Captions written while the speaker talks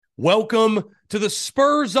Welcome to the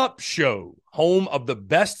Spurs Up Show, home of the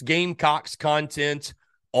best Gamecocks content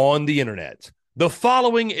on the internet. The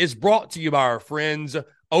following is brought to you by our friends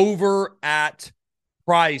over at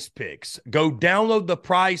Prize Picks. Go download the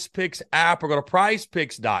Prize Picks app or go to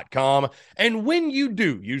prizepicks.com. And when you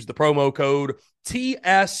do, use the promo code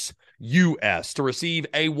TSUS to receive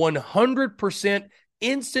a 100%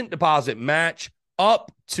 instant deposit match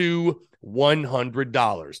up to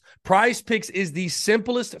 $100. Prize Picks is the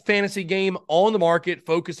simplest fantasy game on the market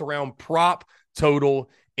focused around prop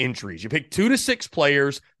total entries. You pick 2 to 6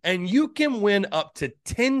 players and you can win up to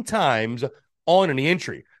 10 times on any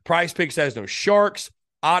entry. Prize Picks has no sharks,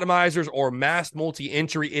 atomizers, or mass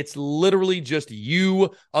multi-entry. It's literally just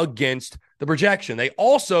you against the projection. They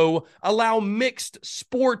also allow mixed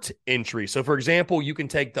sport entry. So, for example, you can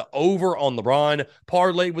take the over on LeBron,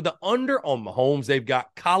 parlay with the under on Mahomes. They've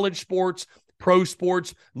got college sports, pro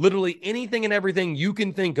sports, literally anything and everything you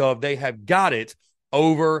can think of. They have got it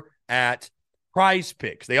over at Prize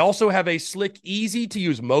Picks. They also have a slick,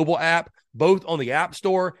 easy-to-use mobile app, both on the App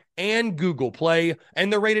Store and Google Play,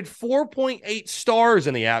 and they're rated 4.8 stars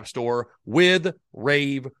in the App Store with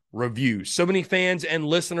rave reviews. So many fans and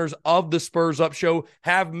listeners of the Spurs Up Show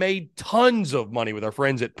have made tons of money with our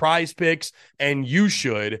friends at Prize Picks, and you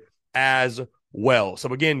should as well.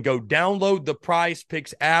 So again, go download the Prize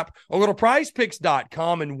Picks app or go to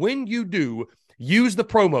prizepicks.com, and when you do, use the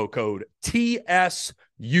promo code TSUS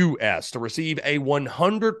to receive a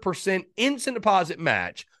 100% instant deposit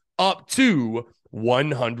match up to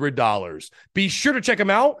 $100. Be sure to check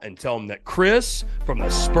them out and tell them that Chris from the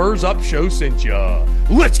Spurs Up Show sent ya.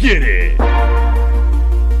 Let's get it.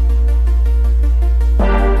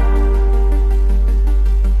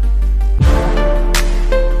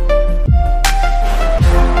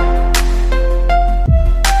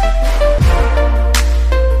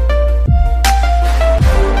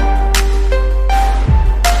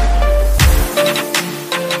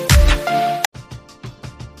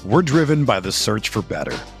 We're driven by the search for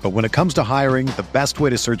better. But when it comes to hiring, the best way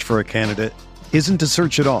to search for a candidate isn't to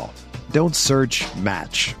search at all. Don't search,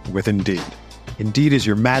 match with Indeed. Indeed is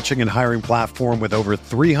your matching and hiring platform with over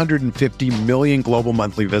 350 million global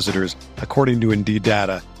monthly visitors, according to Indeed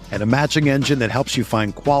data, and a matching engine that helps you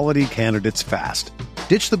find quality candidates fast.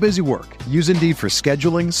 Ditch the busy work. Use Indeed for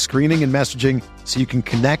scheduling, screening, and messaging so you can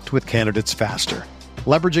connect with candidates faster.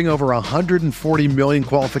 Leveraging over 140 million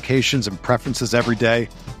qualifications and preferences every day,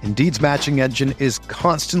 Indeed's matching engine is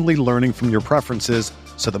constantly learning from your preferences,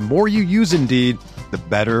 so the more you use Indeed, the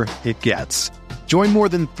better it gets. Join more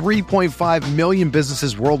than 3.5 million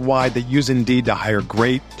businesses worldwide that use Indeed to hire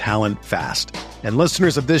great talent fast. And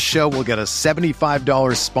listeners of this show will get a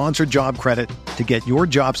 $75 sponsored job credit to get your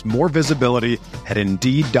jobs more visibility at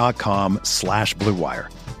Indeed.com/Blue Wire.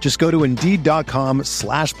 Just go to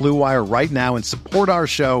Indeed.com/Blue Wire right now and support our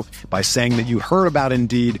show by saying that you heard about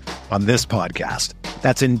Indeed on this podcast.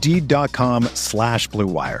 That's Indeed.com/Blue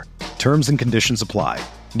Wire. Terms and conditions apply.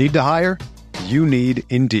 Need to hire? You need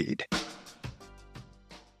Indeed.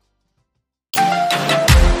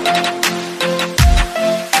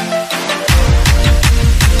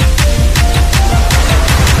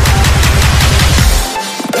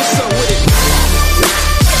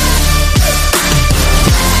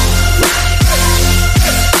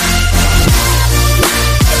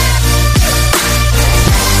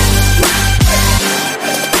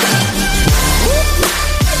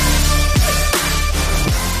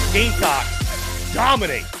 Gamecocks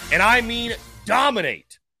dominate, and I mean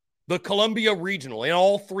dominate, the Columbia Regional in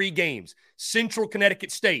all 3 games. Central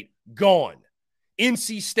Connecticut State, gone.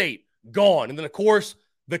 NC State, gone. And then, of course,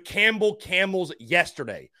 the Campbell Camels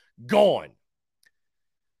yesterday, gone.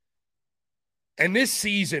 And this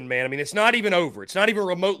season, man, I mean, it's not even over. It's not even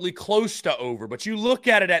remotely close to over. But you look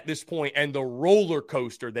at it at this point and the roller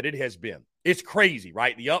coaster that it has been. It's crazy,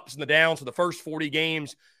 right? The ups and the downs for the first 40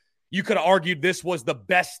 games. You could have argued this was the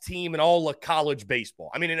best team in all of college baseball.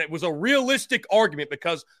 I mean, and it was a realistic argument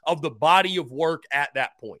because of the body of work at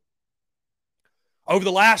that point. Over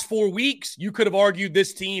the last 4 weeks, you could have argued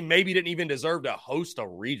this team maybe didn't even deserve to host a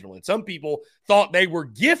regional. And some people thought they were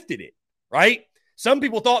gifted it, right? Some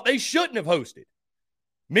people thought they shouldn't have hosted.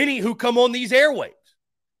 Many who come on these airwaves,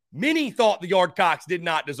 many thought the Yardcocks did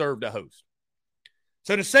not deserve to host.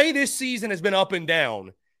 So to say this season has been up and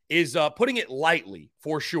down is putting it lightly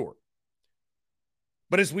for sure.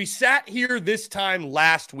 But as we sat here this time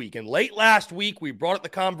last week, and late last week, we brought up the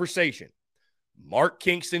conversation, Mark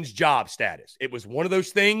Kingston's job status. It was one of those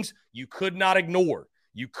things you could not ignore.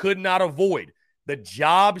 You could not avoid. The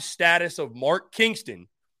job status of Mark Kingston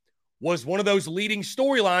was one of those leading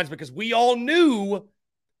storylines because we all knew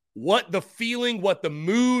what the feeling, what the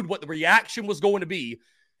mood, what the reaction was going to be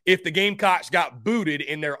if the Gamecocks got booted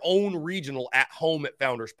in their own regional at home at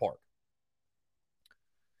Founders Park.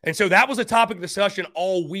 And so that was a topic of discussion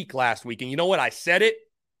all week last week. And you know what? I said it.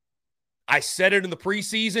 I said it in the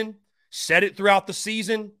preseason, said it throughout the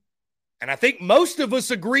season, and I think most of us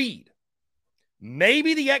agreed.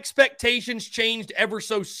 Maybe the expectations changed ever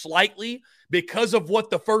so slightly because of what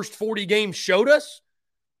the first 40 games showed us,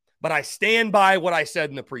 but I stand by what I said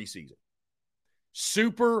in the preseason.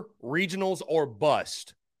 Super regionals or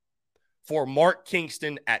bust for Mark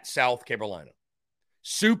Kingston at South Carolina.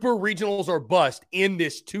 Super regionals or bust in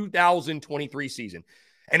this 2023 season.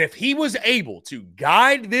 And if he was able to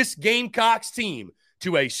guide this Gamecocks team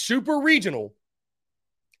to a super regional,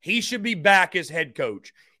 he should be back as head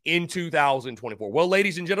coach in 2024. Well,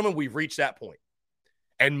 ladies and gentlemen, we've reached that point.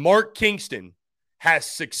 And Mark Kingston has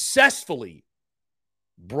successfully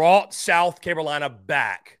brought South Carolina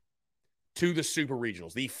back to the super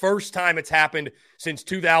regionals. The first time it's happened since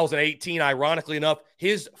 2018, ironically enough,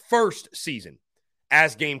 his first season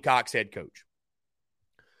as Gamecocks head coach.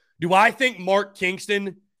 Do I think Mark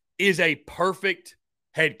Kingston is a perfect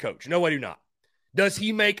head coach? No, I do not. Does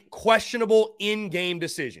he make questionable in-game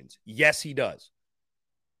decisions? Yes, he does.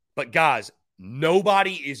 But guys,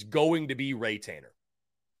 nobody is going to be Ray Tanner.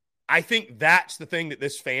 I think that's the thing that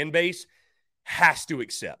this fan base has to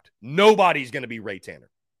accept. Nobody's going to be Ray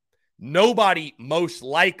Tanner. Nobody most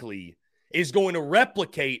likely is going to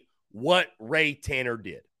replicate what Ray Tanner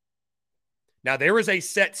did. Now, there is a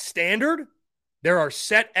set standard. There are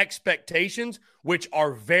set expectations, which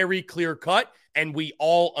are very clear-cut, and we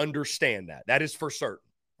all understand that. That is for certain,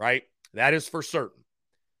 right? That is for certain.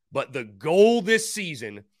 But the goal this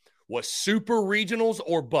season was super regionals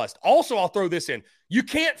or bust. Also, I'll throw this in. You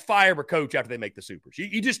can't fire a coach after they make the supers.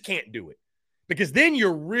 You just can't do it. Because then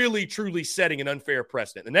you're really, truly setting an unfair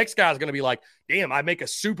precedent. The next guy's going to be like, damn, I make a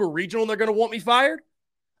super regional and they're going to want me fired?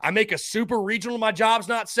 I make a super regional and my job's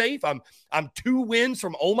not safe? I'm 2 wins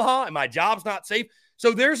from Omaha and my job's not safe?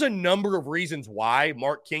 So there's a number of reasons why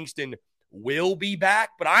Mark Kingston will be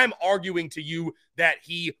back, but I'm arguing to you that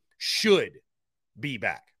he should be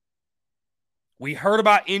back. We heard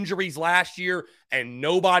about injuries last year and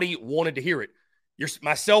nobody wanted to hear it.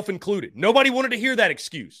 Myself included. Nobody wanted to hear that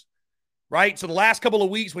excuse. Right? So the last couple of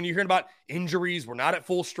weeks when you're hearing about injuries, we're not at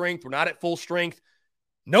full strength,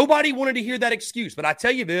 nobody wanted to hear that excuse. But I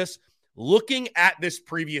tell you this, looking at this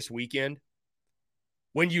previous weekend,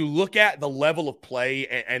 when you look at the level of play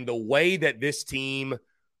and the way that this team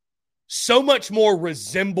so much more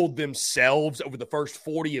resembled themselves over the first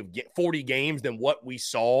 40 games than what we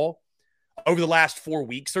saw over the last 4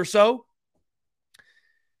 weeks or so,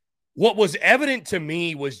 what was evident to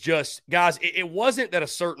me was just, guys, it wasn't that a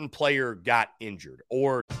certain player got injured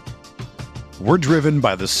or. We're driven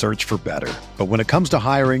by the search for better. But when it comes to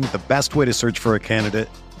hiring, the best way to search for a candidate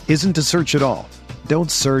isn't to search at all. Don't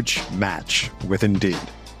search, match with Indeed.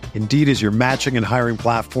 Indeed is your matching and hiring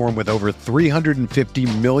platform with over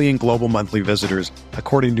 350 million global monthly visitors,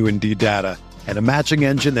 according to Indeed data, and a matching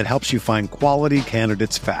engine that helps you find quality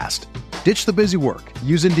candidates fast. Ditch the busy work.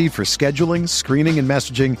 Use Indeed for scheduling, screening, and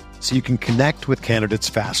messaging so you can connect with candidates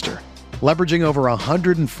faster. Leveraging over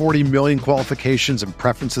 140 million qualifications and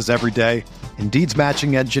preferences every day, Indeed's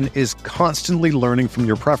matching engine is constantly learning from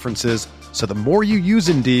your preferences, so the more you use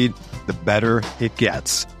Indeed, the better it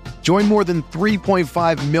gets. Join more than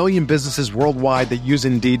 3.5 million businesses worldwide that use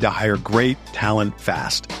Indeed to hire great talent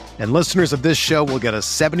fast. And listeners of this show will get a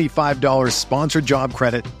 $75 sponsored job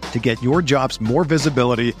credit to get your jobs more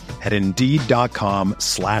visibility at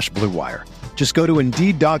Indeed.com/Blue Wire. Just go to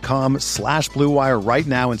Indeed.com/Blue Wire right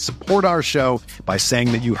now and support our show by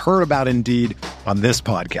saying that you heard about Indeed on this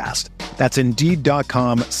podcast. That's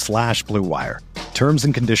Indeed.com/Blue Wire. Terms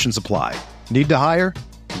and conditions apply. Need to hire?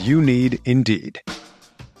 You need Indeed.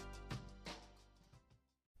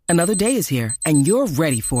 Another day is here, and you're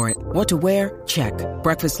ready for it. What to wear? Check.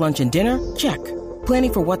 Breakfast, lunch, and dinner? Check.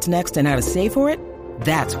 Planning for what's next and how to save for it?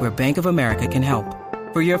 That's where Bank of America can help.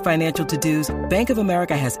 For your financial to-dos, Bank of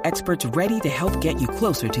America has experts ready to help get you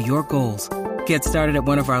closer to your goals. Get started at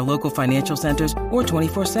one of our local financial centers or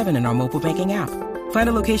 24/7 in our mobile banking app. Find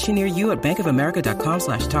a location near you at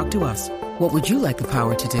bankofamerica.com/talktous. What would you like the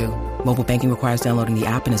power to do? Mobile banking requires downloading the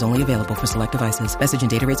app and is only available for select devices. Message and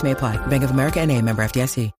data rates may apply. Bank of America NA, member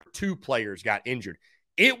FDIC. 2 players got injured.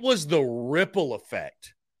 It was the ripple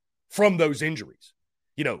effect from those injuries.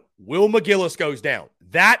 You know, Will McGillis goes down.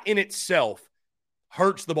 That in itself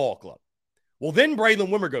hurts the ball club. Well, then Braylon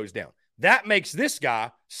Wimmer goes down. That makes this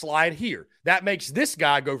guy slide here. That makes this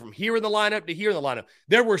guy go from here in the lineup to here in the lineup.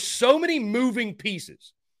 There were so many moving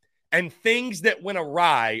pieces. and things that went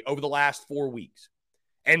awry over the last 4 weeks.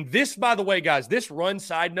 And this, by the way, guys, this run,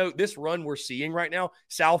 side note, this run we're seeing right now,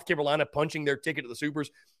 South Carolina punching their ticket to the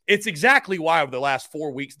Supers, it's exactly why over the last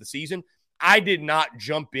 4 weeks of the season, I did not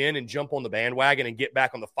jump in and jump on the bandwagon and get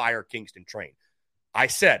back on the Fire Kingston train. I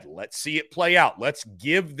said, let's see it play out. Let's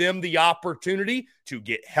give them the opportunity to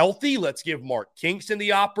get healthy. Let's give Mark Kingston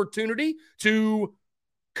the opportunity to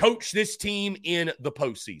coach this team in the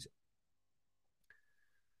postseason.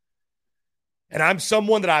 And I'm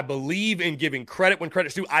someone that I believe in giving credit when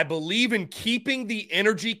credit's due. I believe in keeping the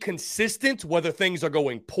energy consistent, whether things are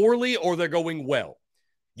going poorly or they're going well.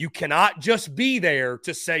 You cannot just be there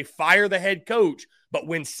to say, fire the head coach, but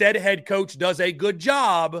when said head coach does a good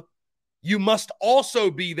job, you must also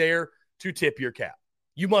be there to tip your cap.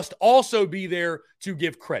 You must also be there to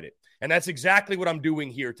give credit. And that's exactly what I'm doing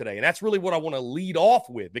here today. And that's really what I want to lead off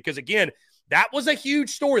with, because, again, that was a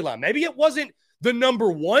huge storyline. Maybe it wasn't the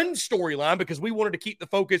number one storyline because we wanted to keep the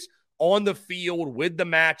focus on the field with the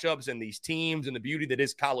matchups and these teams and the beauty that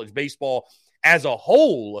is college baseball as a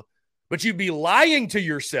whole. But you'd be lying to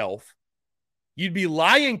yourself. You'd be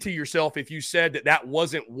lying to yourself if you said that that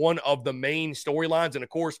wasn't one of the main storylines. And, of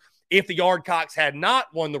course, if the Yardcocks had not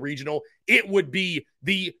won the regional, it would be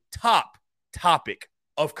the top topic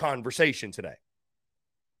of conversation today.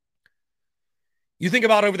 You think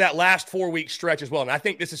about over that last 4-week stretch as well, and I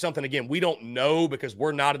think this is something, again, we don't know because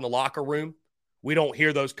we're not in the locker room. We don't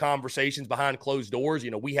hear those conversations behind closed doors.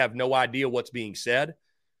 You know, we have no idea what's being said.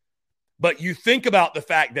 But you think about the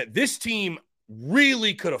fact that this team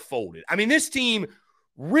really could have folded. I mean, this team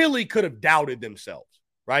really could have doubted themselves,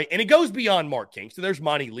 right? And it goes beyond Mark Kingston. There's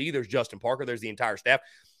Monty Lee, there's Justin Parker, there's the entire staff.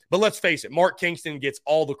 But let's face it, Mark Kingston gets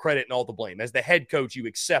all the credit and all the blame. As the head coach, you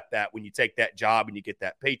accept that when you take that job and you get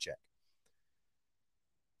that paycheck.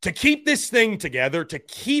 To keep this thing together, to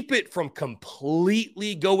keep it from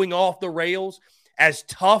completely going off the rails, as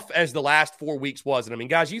tough as the last 4 weeks was. And I mean,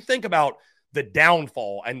 guys, you think about the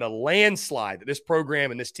downfall and the landslide that this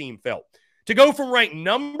program and this team felt. To go from ranked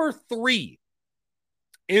number 3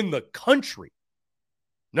 in the country,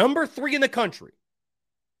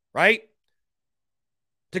 right?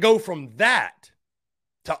 To go from that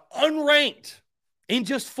to unranked in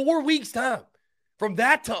just 4 weeks' time, from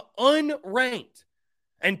that to unranked.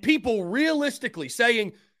 And people realistically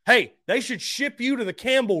saying, hey, they should ship you to the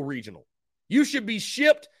Campbell Regional. You should be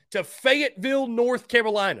shipped to Fayetteville, North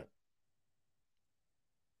Carolina.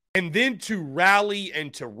 And then to rally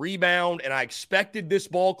and to rebound. And I expected this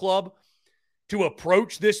ball club to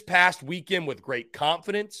approach this past weekend with great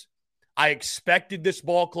confidence. I expected this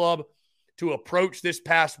ball club to approach this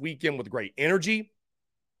past weekend with great energy,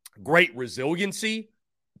 great resiliency.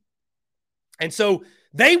 And so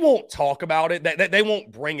they won't talk about it. They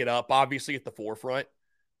won't bring it up, obviously, at the forefront,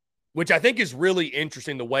 which I think is really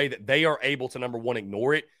interesting, the way that they are able to, number one,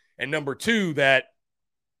 ignore it, and number two, that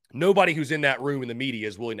nobody who's in that room in the media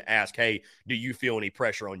is willing to ask, hey, do you feel any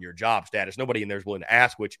pressure on your job status? Nobody in there is willing to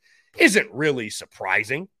ask, which isn't really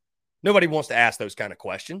surprising. Nobody wants to ask those kind of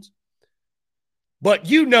questions. But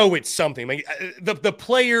you know it's something. I mean, the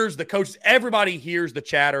players, the coaches, everybody hears the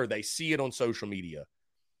chatter. They see it on social media.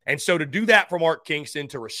 And so to do that for Mark Kingston,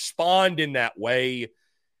 to respond in that way,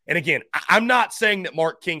 and again, I'm not saying that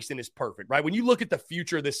Mark Kingston is perfect, right? When you look at the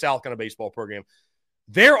future of this South Carolina baseball program,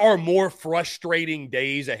 there are more frustrating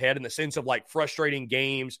days ahead in the sense of like frustrating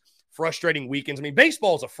games, frustrating weekends. I mean,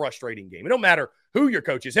 baseball is a frustrating game. It don't matter who your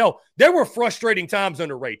coach is. Hell, there were frustrating times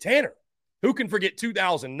under Ray Tanner. Who can forget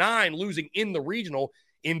 2009 losing in the regional,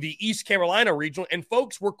 in the East Carolina regional, and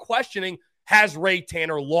folks were questioning, has Ray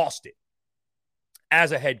Tanner lost it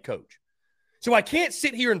as a head coach? So I can't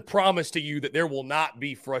sit here and promise to you that there will not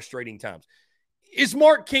be frustrating times. Is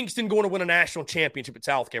Mark Kingston going to win a national championship at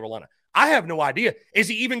South Carolina? I have no idea. Is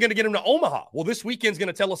he even going to get him to Omaha? Well, this weekend's going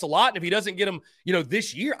to tell us a lot. And if he doesn't get him,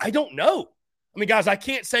 this year, I don't know. I mean, guys, I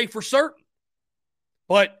can't say for certain.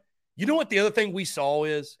 But you know what the other thing we saw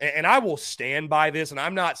is, and I will stand by this, and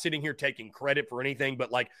I'm not sitting here taking credit for anything,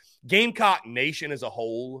 but like Gamecock Nation as a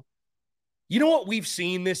whole, you know what we've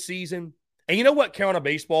seen this season? And you know what, Carolina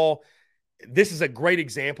baseball, this is a great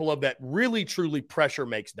example of that. Really, truly, pressure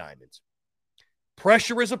makes diamonds.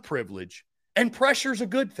 Pressure is a privilege, and pressure is a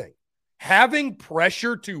good thing. Having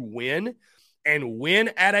pressure to win and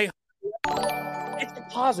win at it's a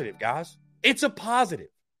positive, guys. It's a positive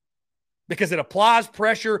because it applies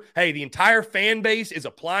pressure. Hey, the entire fan base is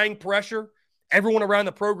applying pressure. Everyone around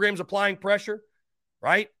the program is applying pressure,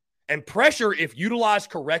 right? And pressure, if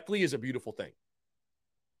utilized correctly, is a beautiful thing.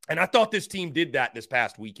 And I thought this team did that this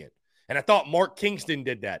past weekend. And I thought Mark Kingston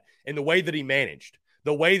did that in the way that he managed,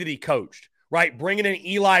 the way that he coached, right? Bringing in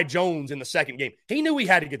Eli Jones in the second game. He knew he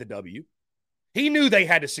had to get the W. He knew they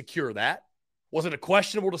had to secure that. Was it a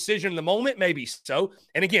questionable decision in the moment? Maybe so.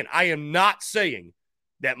 And again, I am not saying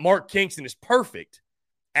that Mark Kingston is perfect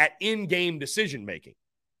at in-game decision-making.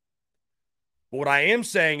 But what I am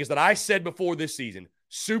saying is that I said before this season,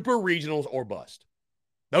 super regionals or bust.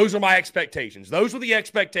 Those are my expectations. Those were the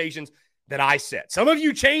expectations that I set. Some of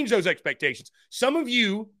you changed those expectations. Some of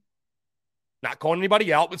you, not calling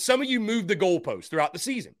anybody out, but some of you moved the goalposts throughout the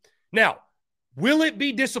season. Now, will it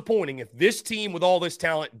be disappointing if this team with all this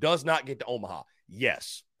talent does not get to Omaha?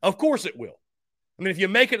 Yes, of course it will. I mean, if you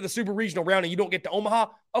make it to the super regional round and you don't get to Omaha,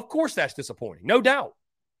 of course that's disappointing, no doubt.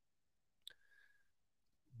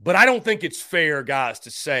 But I don't think it's fair, guys,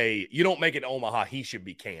 to say you don't make it to Omaha, he should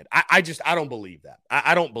be canned. I don't believe that.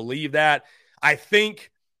 I don't believe that. I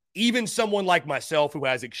think even someone like myself who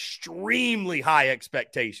has extremely high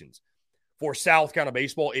expectations for South Carolina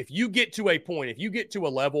baseball, if you get to a point, if you get to a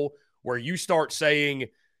level where you start saying,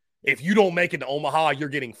 if you don't make it to Omaha, you're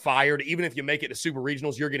getting fired. Even if you make it to super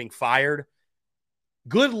regionals, you're getting fired.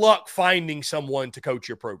 Good luck finding someone to coach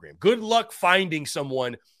your program. Good luck finding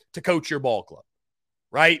someone to coach your ball club,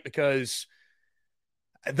 right? Because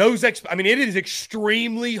it is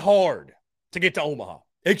extremely hard to get to Omaha.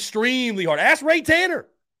 Extremely hard. Ask Ray Tanner.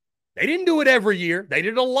 They didn't do it every year. They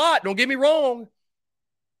did it a lot. Don't get me wrong.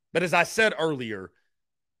 But as I said earlier,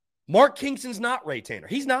 Mark Kingston's not Ray Tanner.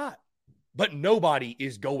 He's not. But nobody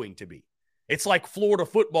is going to be. It's like Florida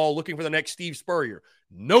football looking for the next Steve Spurrier.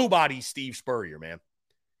 Nobody's Steve Spurrier, man.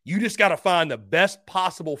 You just got to find the best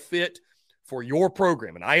possible fit for your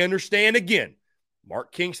program. And I understand, again,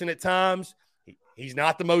 Mark Kingston at times, he's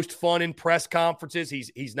not the most fun in press conferences.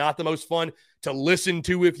 He's not the most fun to listen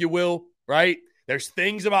to, if you will, right? There's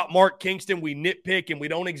things about Mark Kingston we nitpick and we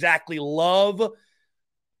don't exactly love.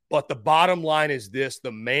 But the bottom line is this: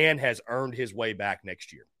 the man has earned his way back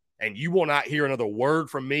next year. And you will not hear another word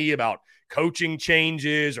from me about coaching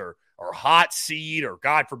changes or hot seat or,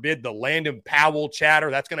 God forbid, the Landon Powell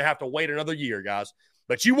chatter. That's going to have to wait another year, guys.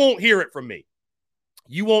 But you won't hear it from me.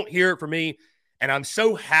 You won't hear it from me. And I'm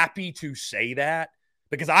so happy to say that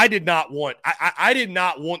because I did not want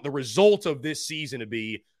the result of this season to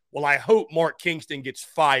be, well, I hope Mark Kingston gets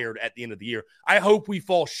fired at the end of the year. I hope we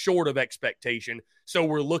fall short of expectation, so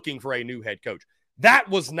we're looking for a new head coach. That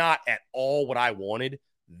was not at all what I wanted.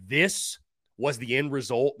 This was the end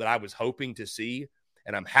result that I was hoping to see,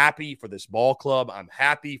 and I'm happy for this ball club. I'm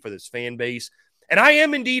happy for this fan base, and I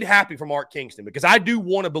am indeed happy for Mark Kingston because I do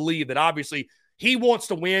want to believe that obviously he wants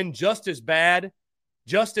to win just as badly,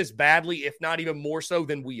 if not even more so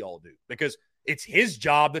than we all do, because it's his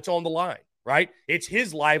job that's on the line, right? It's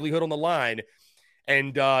his livelihood on the line,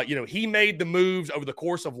 and he made the moves over the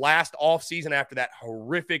course of last offseason after that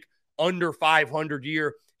horrific under 500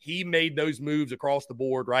 year. He made those moves across the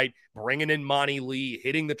board, right? Bringing in Monty Lee,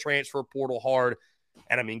 hitting the transfer portal hard.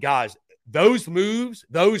 And I mean, guys, those moves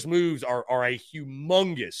are a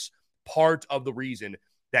humongous part of the reason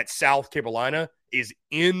that South Carolina is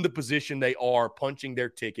in the position they are, punching their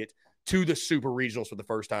ticket to the Super Regionals for the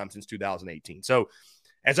first time since 2018. So,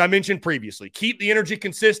 as I mentioned previously, keep the energy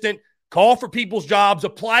consistent, call for people's jobs,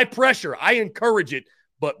 apply pressure. I encourage it,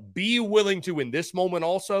 but be willing to, in this moment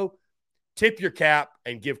also, tip your cap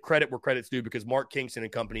and give credit where credit's due because Mark Kingston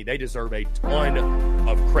and company, they deserve a ton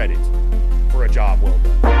of credit for a job well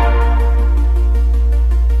done.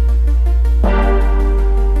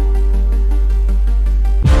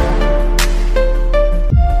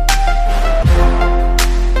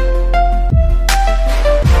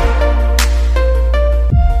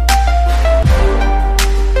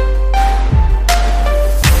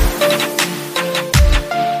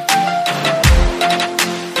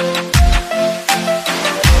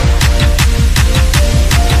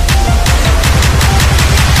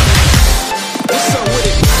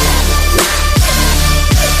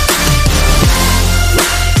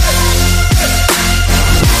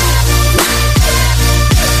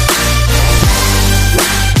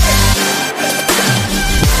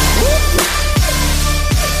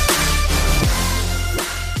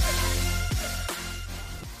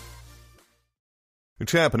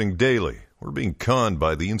 It's happening daily. We're being conned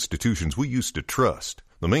by the institutions we used to trust.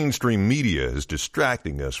 The mainstream media is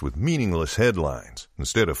distracting us with meaningless headlines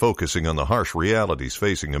instead of focusing on the harsh realities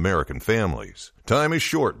facing American families. Time is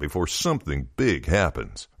short before something big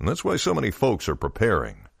happens, and that's why so many folks are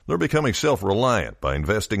preparing. They're becoming self-reliant by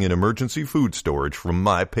investing in emergency food storage from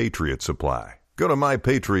My Patriot Supply. Go to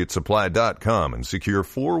MyPatriotSupply.com and secure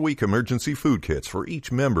 4-week emergency food kits for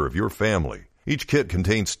each member of your family. Each kit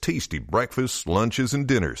contains tasty breakfasts, lunches, and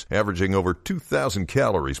dinners, averaging over 2,000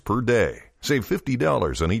 calories per day. Save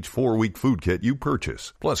 $50 on each 4-week food kit you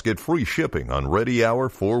purchase. Plus, get free shipping on Ready Hour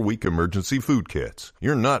 4-week emergency food kits.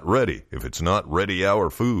 You're not ready if it's not Ready Hour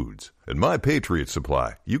Foods. At My Patriot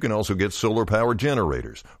Supply, you can also get solar power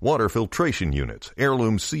generators, water filtration units,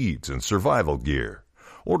 heirloom seeds, and survival gear.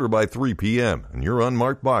 Order by 3 p.m. and your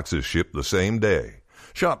unmarked boxes ship the same day.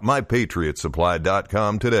 Shop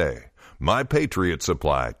MyPatriotSupply.com today.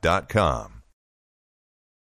 MyPatriotSupply.com.